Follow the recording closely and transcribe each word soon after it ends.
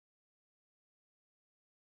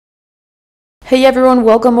Hey everyone,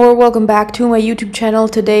 welcome back to my YouTube channel.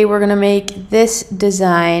 Today we're gonna make this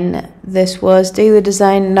design. This was daily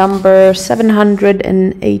design number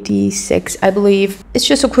 786, I believe. It's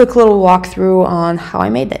just a quick little walkthrough on how I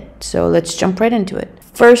made it. So let's jump right into it.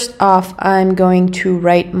 First off, I'm going to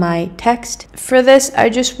write my text. For this, I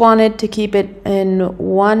just wanted to keep it in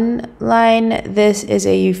one line. This is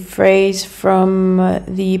a phrase from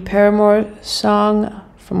the Paramore song,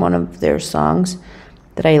 from one of their songs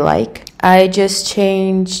that I like. I just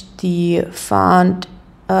changed the font.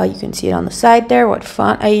 You can see it on the side there, what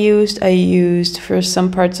font I used. I used, for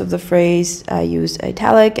some parts of the phrase, I used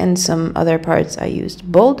italic, and some other parts I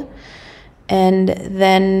used bold. And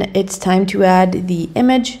then it's time to add the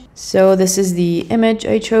image. So this is the image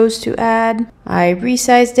I chose to add. I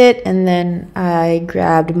resized it, and then I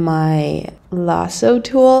grabbed my lasso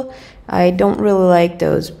tool. I don't really like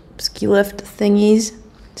those ski lift thingies,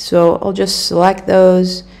 so I'll just select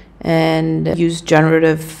those and use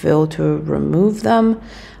generative fill to remove them.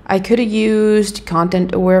 I could have used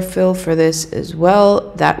content aware fill for this as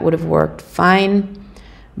well. That would have worked fine,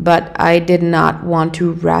 but I did not want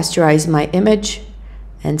to rasterize my image,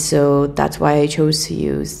 and so that's why I chose to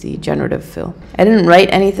use the generative fill. I didn't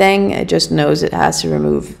write anything, it just knows it has to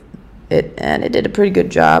remove it, and it did a pretty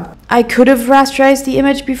good job. I could have rasterized the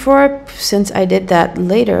image before, since I did that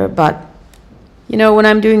later, but you know, when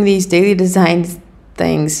I'm doing these daily designs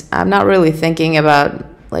things, I'm not really thinking about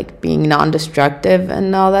like being non-destructive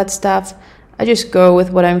and all that stuff. I just go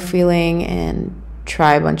with what I'm feeling and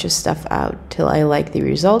try a bunch of stuff out till I like the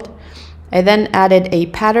result. I then added a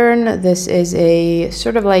pattern. This is a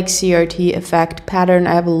sort of like CRT effect pattern.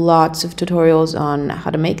 I have lots of tutorials on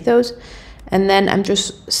how to make those. And then I'm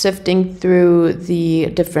just sifting through the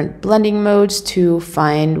different blending modes to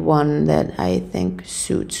find one that I think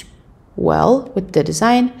suits well with the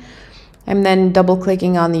design. I'm then double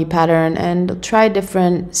clicking on the pattern and try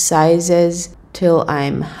different sizes till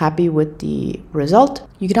I'm happy with the result.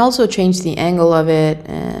 You can also change the angle of it,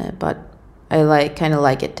 but I kind of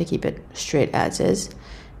like it to keep it straight as is.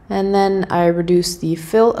 And then I reduce the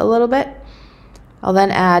fill a little bit. I'll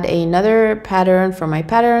then add another pattern for my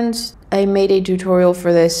patterns. I made a tutorial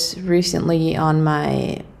for this recently on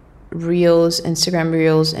my Reels, Instagram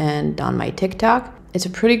Reels, and on my TikTok. It's a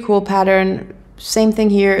pretty cool pattern. Same thing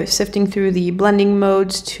here, sifting through the blending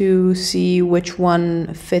modes to see which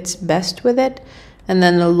one fits best with it, and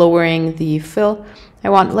then lowering the fill. I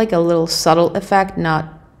want like a little subtle effect,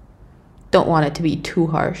 don't want it to be too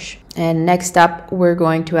harsh. And next up, we're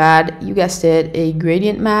going to add, you guessed it, a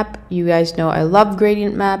gradient map. You guys know I love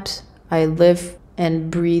gradient maps. I live and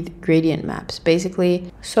breathe gradient maps,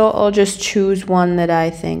 basically. So I'll just choose one that I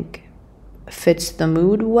think fits the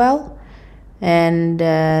mood well, and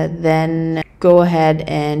then go ahead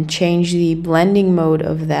and change the blending mode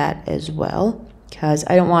of that as well, because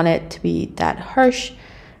I don't want it to be that harsh. I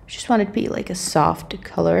just want it to be like a soft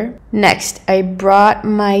color. Next, I brought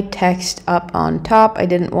my text up on top. I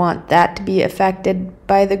didn't want that to be affected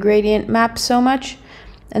by the gradient map so much.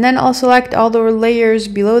 And then I'll select all the layers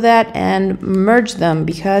below that and merge them,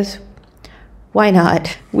 because why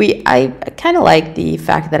not? I kind of like the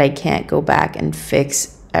fact that I can't go back and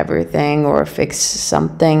fix everything or fix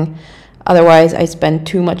something. Otherwise, I spend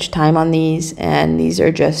too much time on these, and these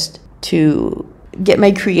are just to get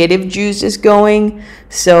my creative juices going.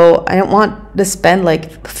 So I don't want to spend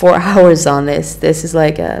like 4 hours on this. This is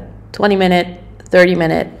like a 20-minute,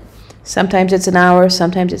 30-minute. Sometimes it's an hour,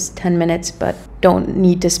 sometimes it's 10 minutes, but don't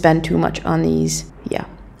need to spend too much on these. Yeah.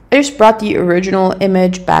 I just brought the original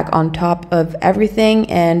image back on top of everything,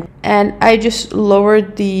 and I just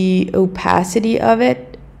lowered the opacity of it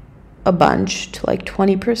a bunch to like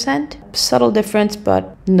 20%. Subtle difference,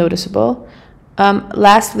 but noticeable.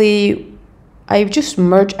 Lastly, I just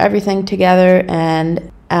merge everything together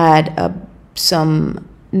and add some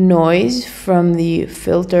noise from the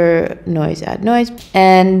filter noise, add noise.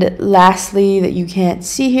 And lastly, that you can't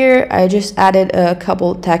see here, I just added a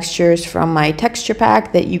couple textures from my texture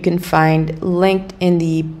pack that you can find linked in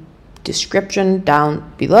the description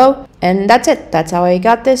down below. And that's it. That's how I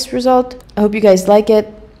got this result. I hope you guys like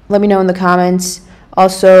it. Let me know in the comments.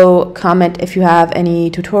 Also, comment if you have any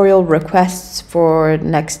tutorial requests for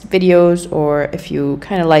next videos, or if you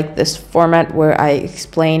kind of like this format where I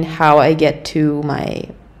explain how I get to my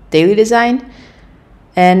daily design.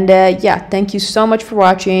 And yeah, thank you so much for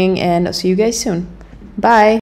watching, and I'll see you guys soon. Bye.